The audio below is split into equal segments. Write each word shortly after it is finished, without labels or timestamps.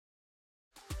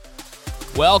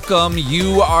Welcome.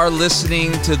 You are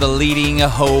listening to the Leading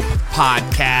Hope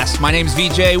podcast. My name is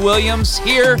VJ Williams,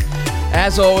 here,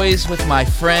 as always, with my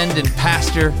friend and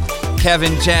pastor,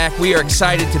 Kevin Jack. We are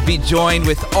excited to be joined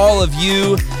with all of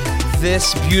you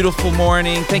this beautiful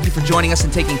morning. Thank you for joining us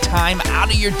and taking time out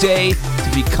of your day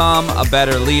to become a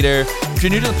better leader. If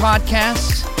you're new to the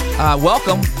podcast,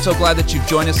 welcome. So glad that you've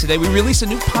joined us today. We release a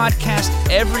new podcast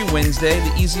every Wednesday.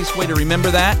 The easiest way to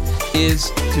remember that is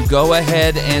to go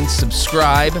ahead and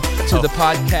subscribe to the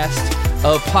podcast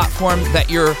platform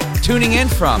that you're tuning in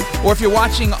from. Or if you're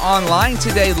watching online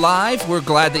today live, we're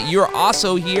glad that you're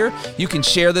also here. You can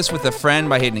share this with a friend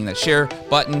by hitting the share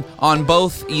button on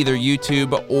both either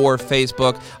YouTube or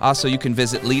Facebook. Also, you can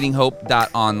visit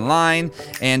leadinghope.online.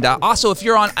 And also, if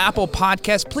you're on Apple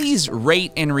Podcasts, please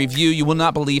rate and review. You will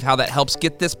not believe how that helps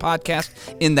get this podcast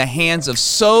in the hands of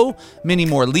so many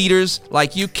more leaders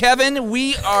like you. Kevin,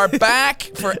 we are back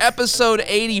for episode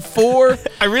 84.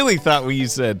 I really thought when you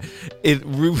said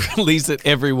release it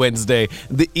every Wednesday,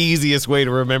 the easiest way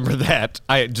to remember that,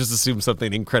 I just assumed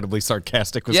something incredibly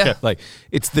sarcastic was like,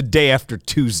 it's the day after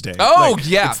Tuesday. Oh, like,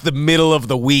 yeah. It's the middle of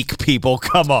the week, people.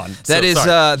 Come on. That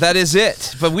is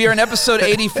it. But we are in episode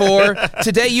 84.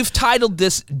 Today, you've titled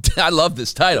this, I love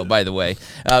this title, by the way,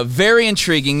 very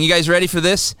intriguing. You guys ready for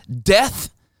this?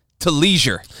 Death to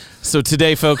Leisure. So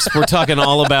today, folks, we're talking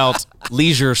all about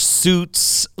leisure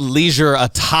suits, leisure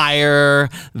attire,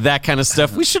 that kind of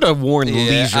stuff. We should have worn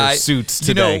leisure suits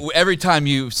today. You know, every time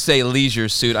you say leisure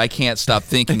suit, I can't stop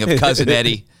thinking of Cousin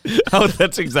Eddie. Oh,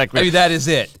 that's exactly. I mean, that is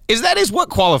it. Is what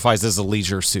qualifies as a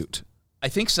leisure suit? I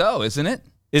think so, isn't it?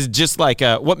 Is it just like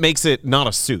what makes it not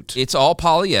a suit? It's all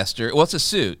polyester. Well, it's a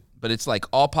suit, but it's like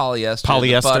all polyester.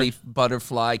 Polyester? The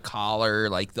butterfly collar,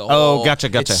 like the whole... Oh, gotcha.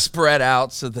 It's spread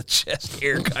out so the chest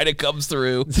hair kind of comes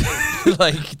through.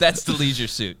 Like, that's the leisure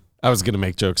suit. I was gonna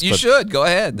make jokes. You should go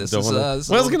ahead. This is. I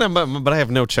was gonna, but I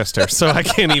have no chest hair, so I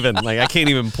can't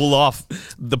even pull off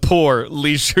the poor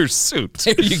leisure suit.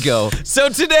 There you go. So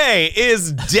today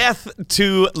is Death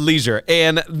to Leisure,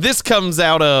 and this comes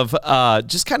out of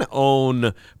just kind of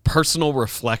own personal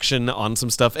reflection on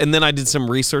some stuff, and then I did some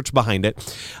research behind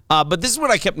it. But this is what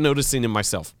I kept noticing in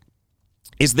myself.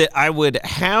 Is that I would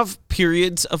have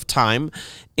periods of time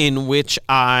in which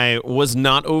I was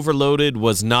not overloaded,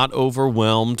 was not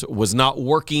overwhelmed, was not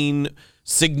working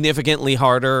significantly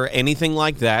harder, anything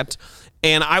like that.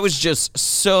 And I was just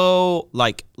so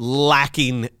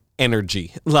lacking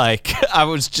energy. I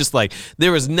was just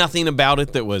there was nothing about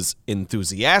it that was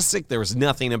enthusiastic. There was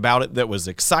nothing about it that was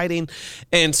exciting.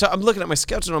 And so I'm looking at my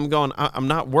schedule and I'm going, I'm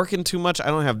not working too much. I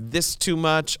don't have this too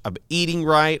much. I'm eating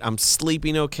right. I'm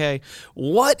sleeping okay.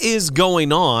 What is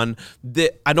going on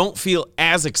that I don't feel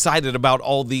as excited about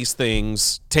all these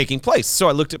things taking place? So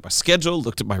I looked at my schedule,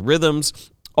 looked at my rhythms,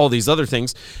 all these other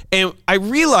things. And I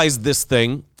realized this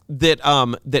thing that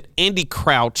Andy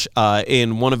Crouch,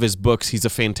 in one of his books, he's a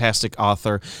fantastic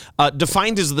author,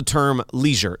 defined as the term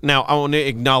leisure. Now, I want to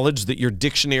acknowledge that your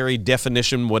dictionary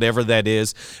definition, whatever that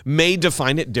is, may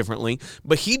define it differently,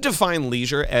 but he defined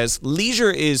leisure as leisure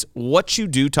is what you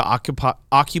do to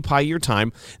occupy your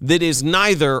time that is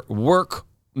neither work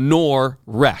nor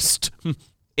rest.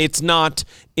 It's not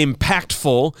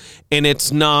impactful, and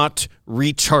it's not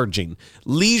recharging.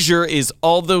 Leisure is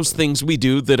all those things we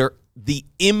do that are the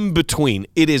in-between.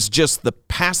 It is just the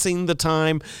passing the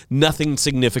time. Nothing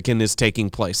significant is taking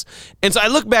place. And so I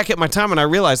look back at my time and I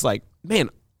realize, man,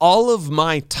 all of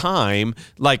my time,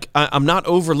 I'm not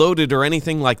overloaded or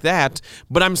anything like that,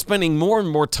 but I'm spending more and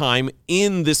more time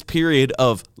in this period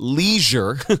of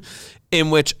leisure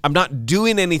in which I'm not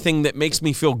doing anything that makes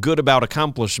me feel good about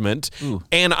accomplishment. Ooh.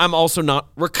 And I'm also not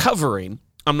recovering.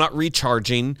 I'm not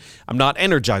recharging. I'm not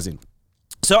energizing.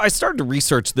 So I started to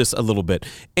research this a little bit,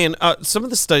 and some of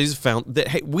the studies found that,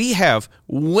 hey, we have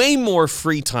way more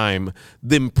free time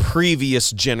than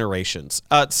previous generations.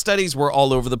 Studies were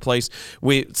all over the place.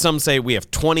 Some say we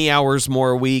have 20 hours more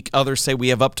a week. Others say we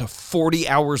have up to 40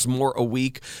 hours more a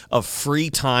week of free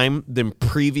time than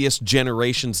previous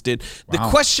generations did. Wow. The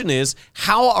question is,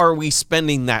 how are we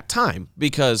spending that time?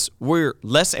 Because we're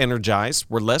less energized,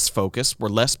 we're less focused, we're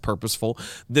less purposeful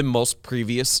than most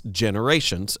previous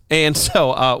generations. And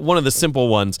so one of the simple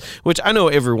ones, which I know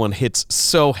everyone hits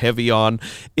so heavy on,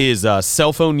 is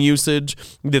cell phone usage,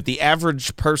 that the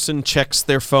average person checks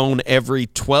their phone every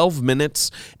 12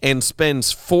 minutes and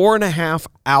spends 4.5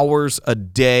 hours a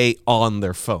day on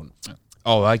their phone.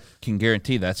 Oh, I can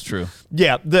guarantee that's true.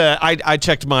 Yeah, I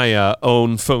checked my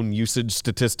own phone usage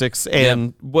statistics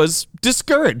and was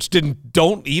discouraged and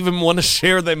don't even want to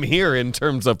share them here in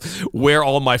terms of where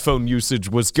all my phone usage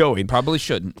was going. Probably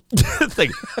shouldn't.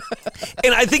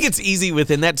 And I think it's easy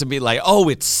within that to be like, oh,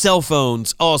 it's cell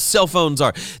phones. Oh, cell phones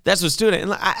are. That's what's doing it.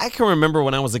 And I can remember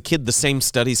when I was a kid, the same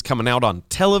studies coming out on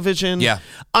television. Yeah.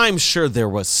 I'm sure there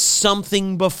was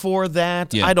something before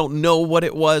that. Yeah. I don't know what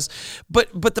it was.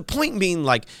 But the point being,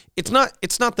 like, it's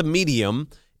not the medium.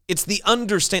 It's the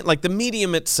understand, like the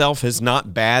medium itself is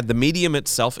not bad. The medium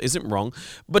itself isn't wrong.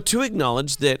 But to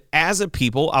acknowledge that as a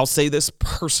people, I'll say this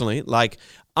personally, like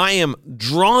I am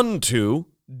drawn to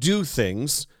do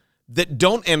things that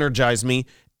don't energize me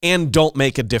and don't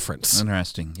make a difference.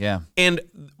 Interesting. Yeah. And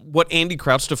what Andy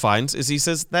Crouch defines is he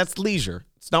says that's leisure.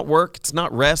 It's not work. It's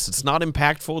not rest. It's not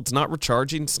impactful. It's not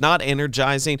recharging. It's not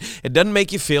energizing. It doesn't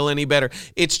make you feel any better.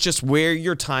 It's just where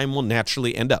your time will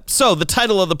naturally end up. So the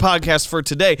title of the podcast for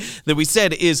today that we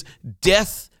said is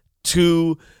Death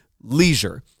to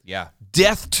Leisure. Yeah.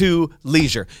 Death to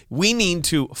leisure. We need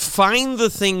to find the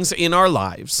things in our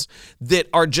lives that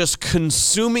are just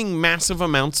consuming massive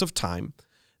amounts of time,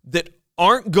 that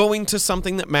aren't going to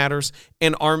something that matters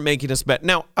and aren't making us better.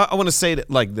 Now, I want to say it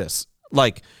like this.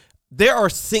 Like, there are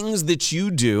things that you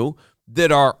do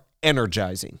that are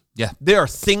energizing. Yeah. There are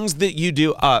things that you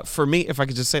do. For me, if I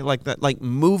could just say it like that, like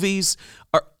movies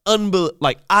are unbelievable.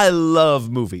 Like, I love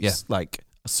movies. Yeah. Like,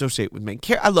 associate with me.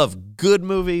 I love good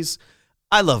movies.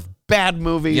 I love bad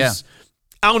movies. Yeah.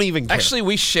 I don't even care. Actually,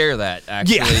 we share that,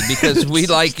 because we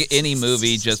like any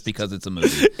movie just because it's a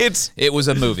movie. It was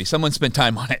a movie. Someone spent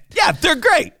time on it. Yeah, they're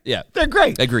great. Yeah. They're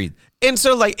great. Agreed. And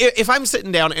so, like, if I'm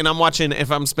sitting down and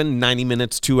if I'm spending 90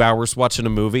 minutes, 2 hours watching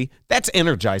a movie, that's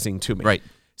energizing to me. Right.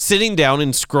 Sitting down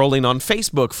and scrolling on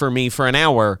Facebook for me for an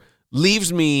hour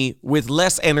leaves me with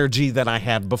less energy than I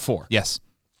had before. Yes.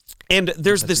 And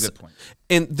there's That's this, a good point.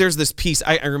 and there's this piece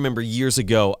I remember years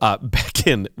ago, back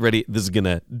in, this is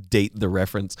gonna date the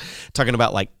reference, talking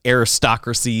about like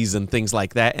aristocracies and things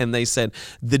like that. And they said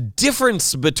the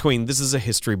difference between, this is a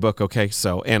history book, okay?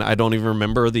 So, and I don't even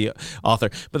remember the author,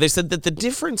 but they said that the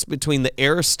difference between the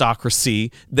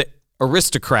aristocracy, the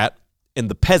aristocrat, and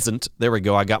the peasant, there we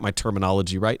go, I got my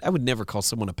terminology right. I would never call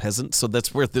someone a peasant, so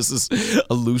that's where this is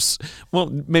a loose, well,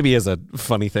 maybe as a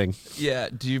funny thing. Yeah.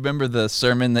 Do you remember the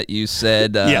sermon that you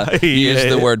said you used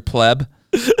the word pleb?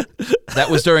 That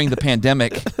was during the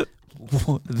pandemic.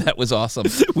 That was awesome.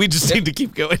 We just need to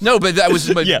keep going. No, but that was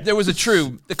there was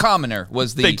the commoner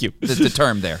was the Thank you. the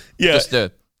term there. Yeah. Just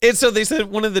and so they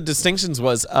said one of the distinctions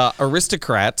was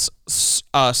aristocrats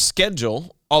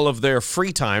schedule all of their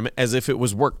free time as if it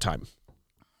was work time.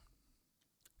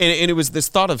 And it was this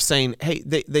thought of saying, hey,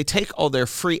 they take all their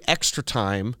free extra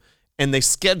time and they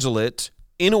schedule it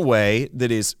in a way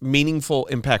that is meaningful,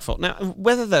 impactful. Now,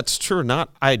 whether that's true or not,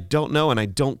 I don't know and I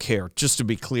don't care, just to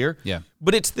be clear. Yeah.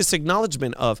 But it's this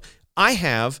acknowledgement of I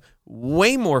have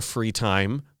way more free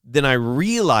time than I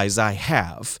realize I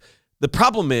have. The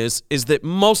problem is that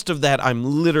most of that I'm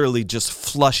literally just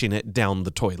flushing it down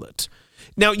the toilet.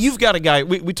 Now, you've got a guy,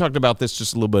 we talked about this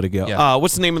just a little bit ago. Yeah.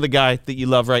 What's the name of the guy that you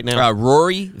love right now?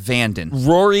 Rory Vanden.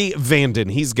 Rory Vanden.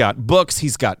 He's got books.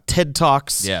 He's got TED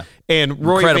Talks. Yeah. And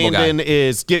Rory Incredible Vanden guy.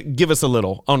 is, give us a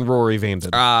little on Rory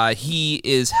Vanden. He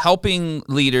is helping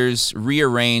leaders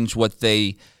rearrange what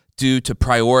they do to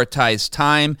prioritize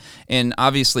time, and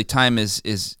obviously time is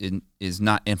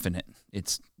not infinite.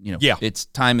 It's it's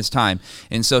time is time,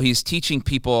 and so he's teaching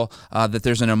people that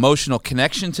there's an emotional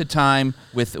connection to time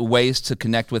with ways to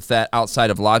connect with that outside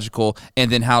of logical,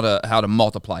 and then how to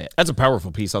multiply it. That's a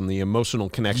powerful piece on the emotional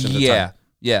connection to time.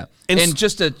 Yeah. And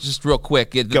just real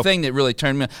quick, the thing that really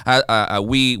turned me on,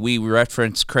 we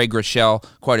referenced Craig Rochelle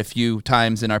quite a few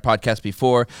times in our podcast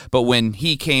before, but when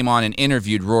he came on and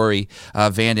interviewed Rory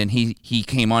Vanden, he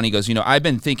came on, he goes, I've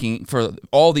been thinking for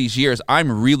all these years,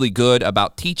 I'm really good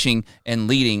about teaching and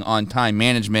leading on time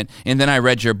management, and then I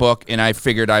read your book, and I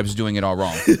figured I was doing it all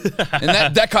wrong. And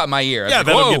that caught my ear. Yeah,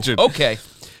 that'll get you. Okay.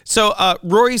 So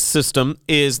Rory's system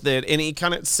is that, and he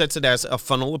kind of sets it as a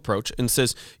funnel approach and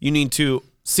says you need to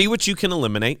see what you can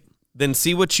eliminate, then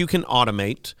see what you can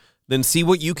automate, then see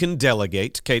what you can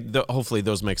delegate. Okay, hopefully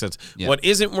those make sense. Yeah. What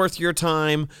isn't worth your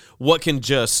time, what can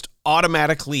just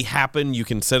automatically happen. You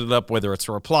can set it up, whether it's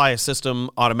a reply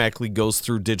system, automatically goes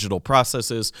through digital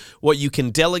processes, what you can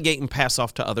delegate and pass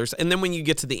off to others. And then when you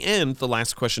get to the end, the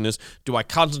last question is, do I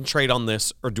concentrate on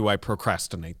this or do I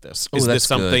procrastinate this? Is this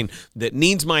something that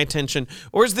needs my attention,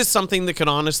 or is this something that can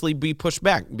honestly be pushed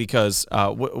back? Because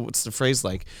what's the phrase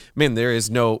like, man, there is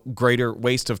no greater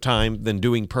waste of time than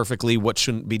doing perfectly what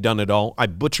shouldn't be done at all. I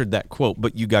butchered that quote,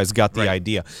 but you guys got the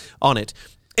idea on it.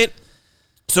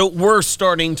 So we're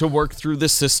starting to work through the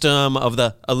system of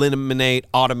the eliminate,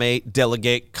 automate,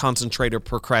 delegate, concentrate, or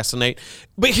procrastinate.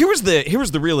 But here was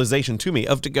the realization to me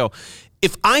of to go,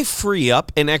 if I free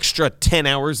up an extra 10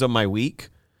 hours of my week,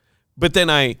 but then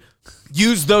I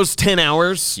use those 10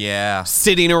 hours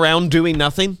sitting around doing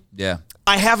nothing,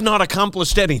 I have not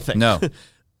accomplished anything. No.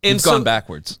 You've gone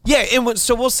backwards. Yeah, and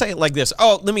so we'll say it like this.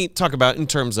 Oh, let me talk about in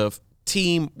terms of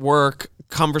teamwork,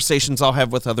 conversations I'll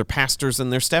have with other pastors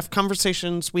and their staff,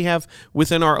 conversations we have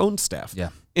within our own staff.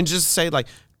 Yeah. And just say, like,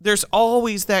 there's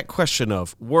always that question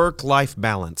of work-life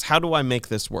balance. How do I make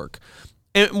this work?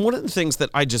 And one of the things that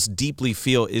I just deeply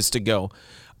feel is to go,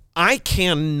 I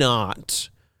cannot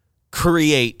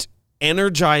create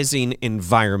energizing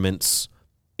environments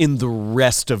in the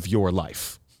rest of your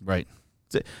life. Right.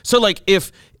 So, like,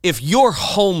 if your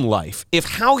home life, if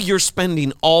how you're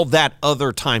spending all that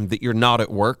other time that you're not at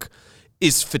work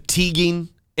is fatiguing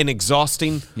and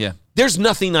exhausting, there's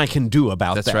nothing I can do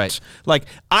about that. That's right. Like,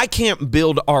 I can't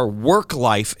build our work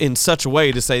life in such a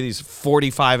way to say these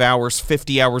 45 hours,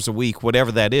 50 hours a week,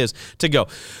 whatever that is, to go,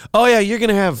 oh, yeah, you're going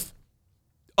to have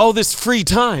all this free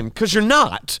time, because you're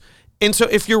not. And so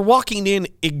if you're walking in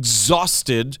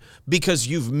exhausted because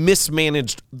you've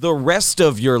mismanaged the rest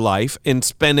of your life and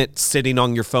spent it sitting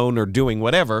on your phone or doing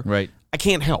whatever, I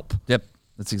can't help. Yep,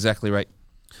 that's exactly right.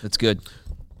 That's good.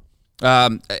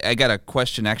 I got a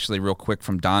question actually real quick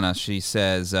from Donna. She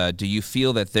says, do you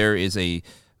feel that there is a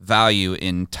value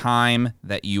in time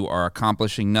that you are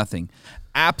accomplishing nothing?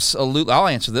 Absolutely. I'll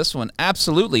answer this one.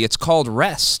 Absolutely. It's called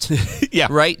rest.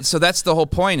 Right? So that's the whole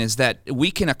point, is that we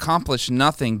can accomplish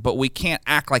nothing, but we can't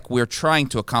act like we're trying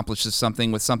to accomplish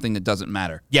something with something that doesn't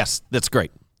matter. Yes, that's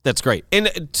great. That's great.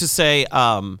 And to say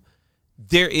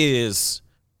there is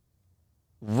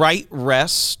right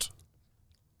rest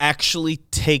actually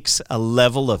takes a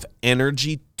level of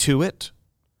energy to it.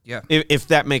 Yeah. If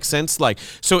that makes sense. Like,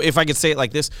 so if I could say it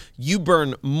like this, you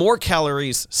burn more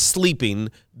calories sleeping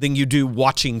than you do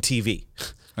watching TV.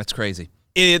 That's crazy.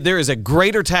 There is a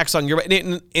greater tax on your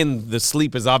body, and the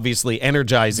sleep is obviously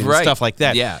energizing and stuff like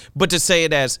that. Yeah. But to say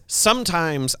it as,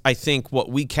 sometimes I think what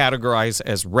we categorize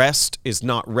as rest is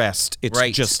not rest. It's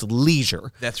just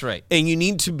leisure. That's right. And you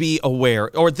need to be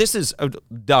aware, or this is,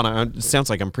 Donna, it sounds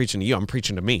like I'm preaching to you. I'm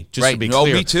preaching to me, just to be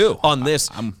clear. Me too. On this,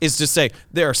 is to say,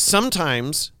 there are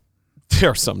sometimes,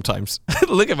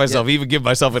 look at myself, even give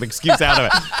myself an excuse out of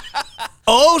it.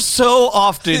 Oh, so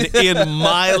often in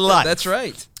my life. That's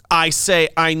right. I say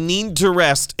I need to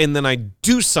rest, and then I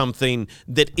do something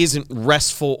that isn't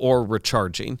restful or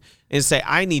recharging. And say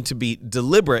I need to be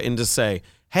deliberate and to say,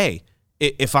 hey,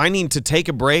 if I need to take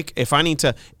a break, if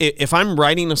I'm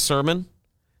writing a sermon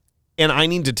and I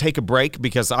need to take a break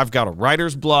because I've got a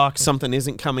writer's block, something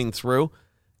isn't coming through,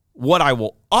 what I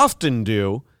will often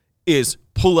do is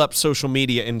pull up social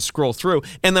media and scroll through.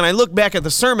 And then I look back at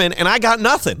the sermon and I got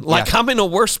nothing. Like, I'm in a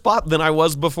worse spot than I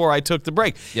was before I took the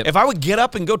break. Yep. If I would get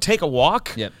up and go take a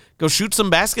walk, Yep. go shoot some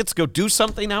baskets, go do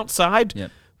something outside,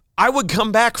 Yep. I would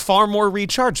come back far more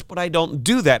recharged. But I don't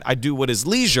do that. I do what is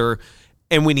leisure,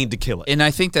 and we need to kill it. And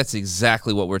I think that's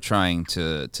exactly what we're trying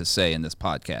to say in this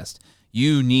podcast.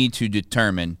 You need to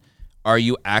determine, are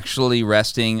you actually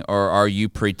resting, or are you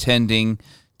pretending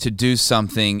to do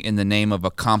something in the name of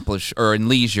accomplish, or in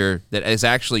leisure, that is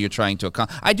actually you're trying to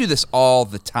accomplish. I do this all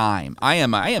the time. I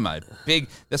am a big,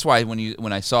 that's why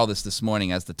when I saw this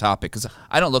morning as the topic, because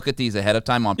I don't look at these ahead of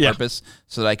time on purpose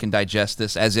so that I can digest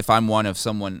this as if I'm one of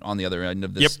someone on the other end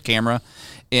of this camera.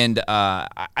 And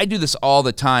I do this all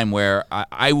the time, where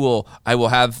I will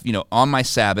have, on my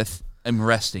Sabbath, I'm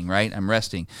resting, right? I'm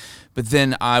resting. But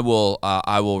then I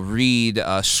will read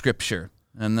scripture.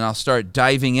 And then I'll start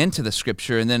diving into the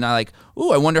scripture, and then I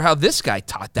wonder how this guy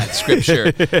taught that scripture.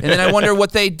 And then I wonder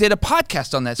what they did a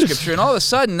podcast on that scripture. And all of a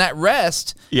sudden, that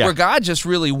rest, where God just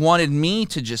really wanted me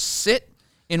to just sit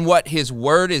in what his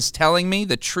word is telling me,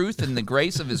 the truth and the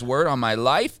grace of his word on my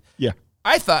life. Yeah.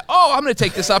 I thought, I'm going to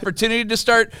take this opportunity to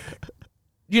start,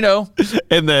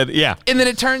 And then, And then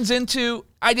it turns into,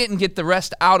 I didn't get the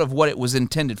rest out of what it was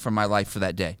intended for my life for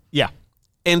that day. Yeah.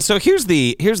 And so here's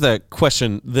the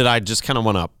question that I just kind of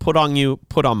want to put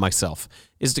on myself,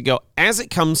 is to go, as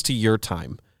it comes to your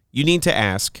time, you need to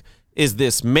ask, Is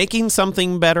this making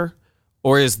something better,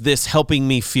 or is this helping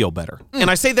me feel better? And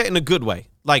I say that in a good way.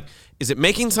 Like, is it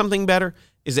making something better?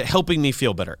 Is it helping me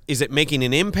feel better? Is it making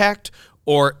an impact,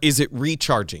 or is it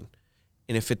recharging?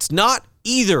 And if it's not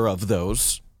either of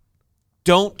those,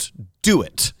 don't do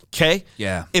it, okay?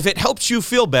 Yeah. If it helps you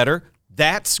feel better,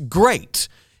 that's great.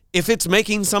 If it's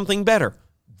making something better,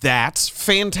 that's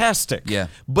fantastic. Yeah.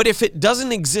 But if it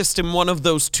doesn't exist in one of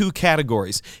those two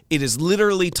categories, it is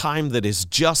literally time that is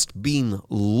just being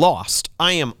lost.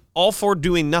 I am all for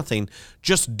doing nothing.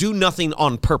 Just do nothing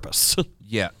on purpose.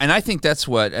 Yeah, and I think that's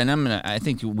what, and I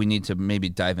think we need to maybe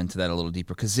dive into that a little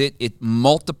deeper, because it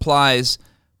multiplies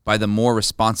by the more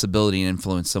responsibility and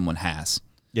influence someone has.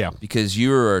 Yeah. Because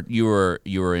you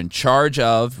are in charge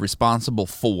of, responsible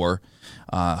for,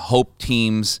 Hope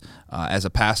teams as a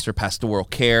pastor, pastoral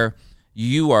care.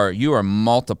 You are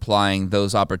multiplying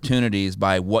those opportunities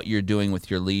by what you're doing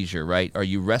with your leisure, right? Are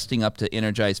you resting up to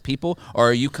energize people,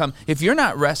 or are you if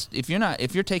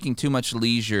you're taking too much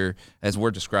leisure, as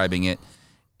we're describing it,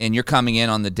 and you're coming in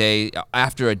on the day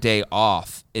after a day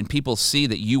off, and people see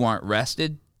that you aren't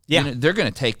rested, they're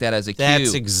going to take that as a cue.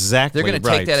 That's exactly right. They're going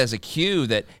to take that as a cue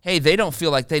that, hey, they don't feel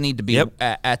like they need to be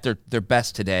at their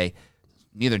best today.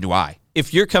 Neither do I.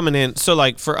 If you're coming in, so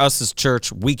like for us as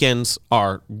church, weekends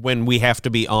are when we have to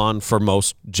be on for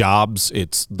most jobs.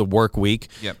 It's the work week.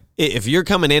 Yep. If you're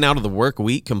coming in out of the work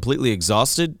week completely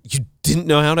exhausted, you didn't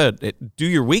know how to do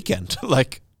your weekend.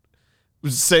 Like,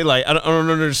 say, like, I don't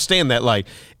understand that. Like,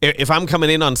 if I'm coming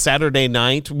in on Saturday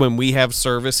night when we have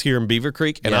service here in Beaver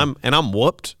Creek and I'm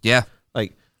whooped. Yeah.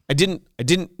 Like, I didn't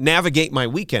navigate my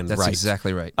weekend right. That's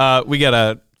exactly right. We got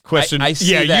a question. I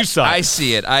see that. You saw it. I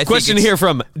see it. Question here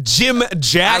from Jim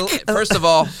Jack. First of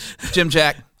all, Jim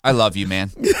Jack, I love you,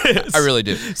 man. I really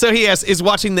do. So he asks, is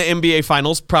watching the NBA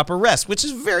Finals proper rest? Which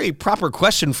is a very proper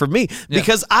question for me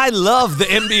because I love the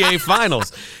NBA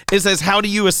Finals. It says, how do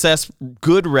you assess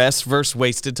good rest versus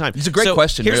wasted time? It's a great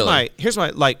question, here's really. Here's my,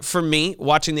 like, for me,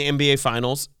 watching the NBA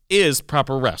Finals is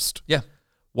proper rest. Yeah.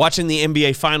 Watching the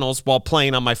NBA Finals while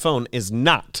playing on my phone is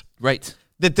not. Right.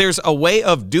 That there's a way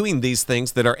of doing these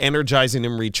things that are energizing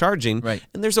and recharging. Right.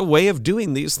 And there's a way of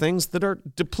doing these things that are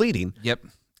depleting. Yep.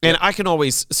 And I can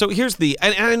always, so here's and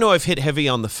I know I've hit heavy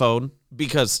on the phone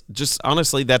because just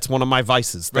honestly, that's one of my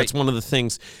vices. That's one of the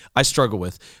things I struggle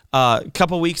with. A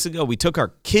couple weeks ago, we took our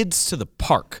kids to the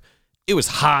park. It was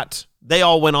hot. They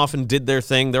all went off and did their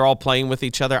thing. They're all playing with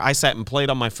each other. I sat and played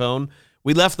on my phone.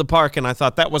 We left the park and I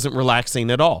thought that wasn't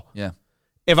relaxing at all. Yeah.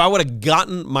 If I would have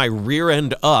gotten my rear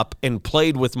end up and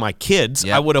played with my kids,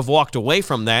 I would have walked away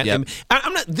from that. Yep. And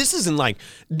I'm not. This isn't like.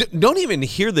 Don't even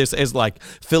hear this as like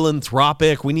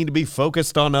philanthropic. We need to be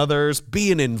focused on others.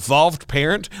 Be an involved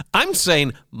parent. I'm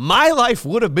saying my life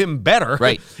would have been better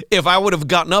if I would have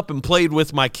gotten up and played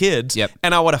with my kids. Yep.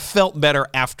 And I would have felt better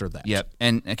after that. Yep.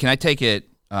 And can I take it?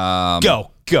 Go.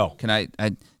 Can I?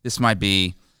 This might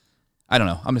be. I don't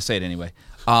know. I'm gonna say it anyway.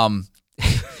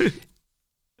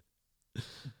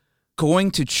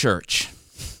 Going to church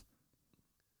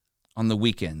on the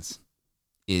weekends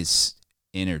is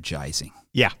energizing.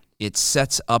 Yeah. It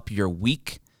sets up your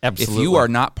week. Absolutely. If you are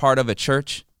not part of a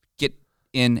church, get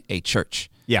in a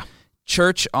church. Yeah.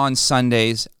 Church on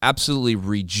Sundays absolutely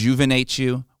rejuvenates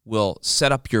you, will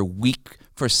set up your week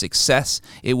for success.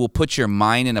 It will put your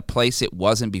mind in a place it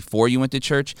wasn't before you went to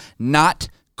church. Not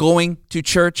going to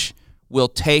church will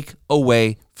take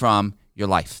away from your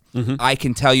life. Mm-hmm. I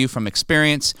can tell you from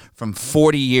experience, from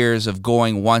 40 years of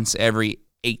going once every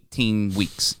 18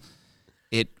 weeks,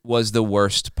 it was the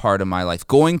worst part of my life.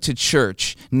 Going to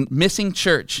church, missing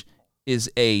church is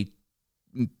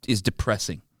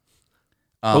depressing.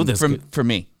 For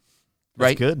me.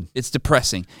 Right? That's good. It's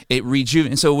depressing. It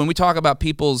rejuvenates. So when we talk about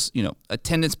people's,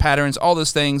 attendance patterns, all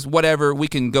those things, whatever, we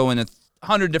can go in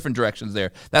 100 different directions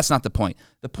there. That's not the point.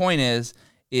 The point is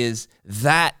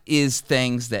that is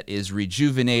things that is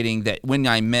rejuvenating, that when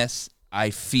I miss, I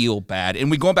feel bad. And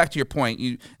we going back to your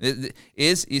point,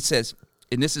 it says,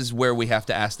 and this is where we have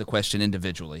to ask the question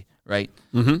individually, right?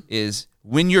 Mm-hmm. Is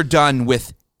when you're done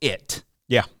with it.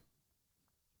 Yeah.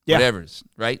 Whatever's,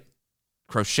 right?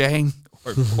 Crocheting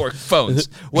or phones,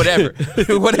 whatever,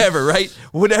 right?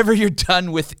 Whatever you're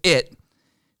done with it,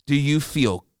 do you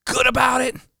feel good about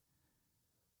it?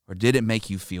 Or did it make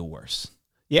you feel worse?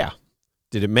 Yeah.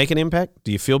 Did it make an impact?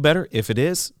 Do you feel better? If it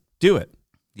is, do it.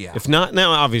 Yeah. If not,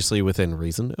 now obviously within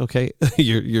reason. Okay,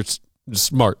 you're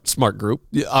smart group.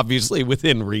 Obviously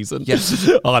within reason. Yes.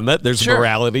 On that, there's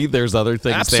morality. There's other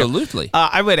things. Absolutely. There.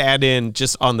 I would add in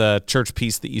just on the church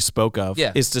piece that you spoke of.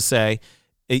 Yeah. Is to say,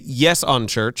 yes, on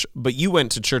church, but you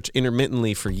went to church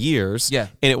intermittently for years. Yeah.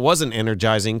 And it wasn't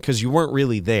energizing because you weren't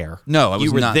really there. No, I was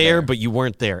You were not there, there. but you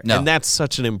weren't there. No. And that's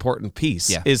such an important piece,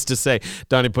 Yeah. is to say,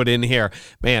 Donnie put in here,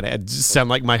 man, I just sound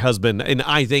like my husband, and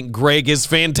I think Greg is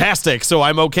fantastic, so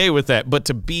I'm okay with that. But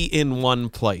to be in one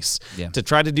place, Yeah. to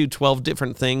try to do 12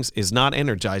 different things is not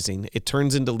energizing. It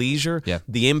turns into leisure. Yeah.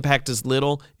 The impact is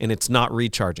little, and it's not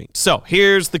recharging. So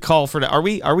here's the call for, are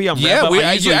we on wrap Yeah, up?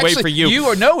 I usually wait for you.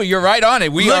 You're right on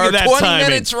it. We Look are at that 20 timing.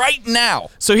 minutes right now.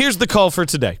 So here's the call for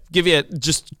today. Give you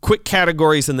just quick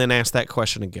categories and then ask that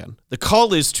question again. The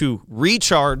call is to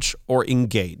recharge or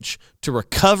engage, to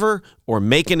recover or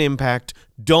make an impact.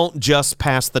 Don't just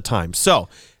pass the time. So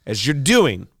as you're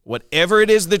doing whatever it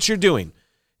is that you're doing,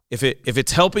 if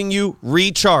it's helping you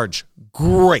recharge,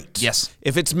 great. Yes.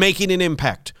 If it's making an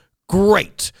impact,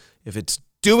 great. If it's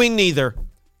doing neither,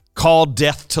 call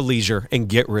death to leisure and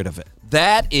get rid of it.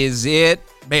 That is it.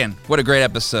 Man, what a great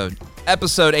episode.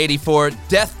 Episode 84,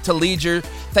 Death to Leisure.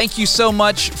 Thank you so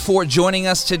much for joining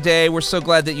us today. We're so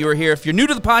glad that you are here. If you're new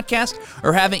to the podcast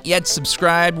or haven't yet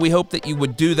subscribed, we hope that you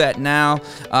would do that now.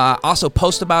 Also,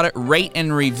 post about it, rate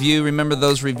and review. Remember,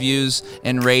 those reviews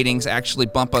and ratings actually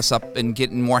bump us up and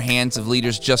get in more hands of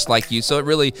leaders just like you. So it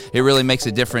really makes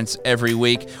a difference every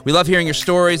week. We love hearing your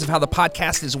stories of how the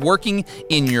podcast is working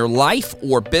in your life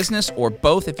or business or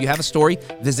both. If you have a story,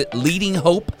 visit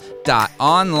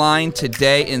leadinghope.online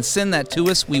today and send that to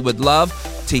us. We would love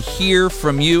to hear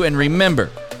from you. And remember,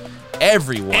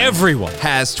 everyone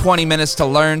has 20 minutes to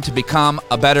learn to become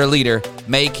a better leader.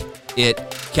 Make it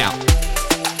count.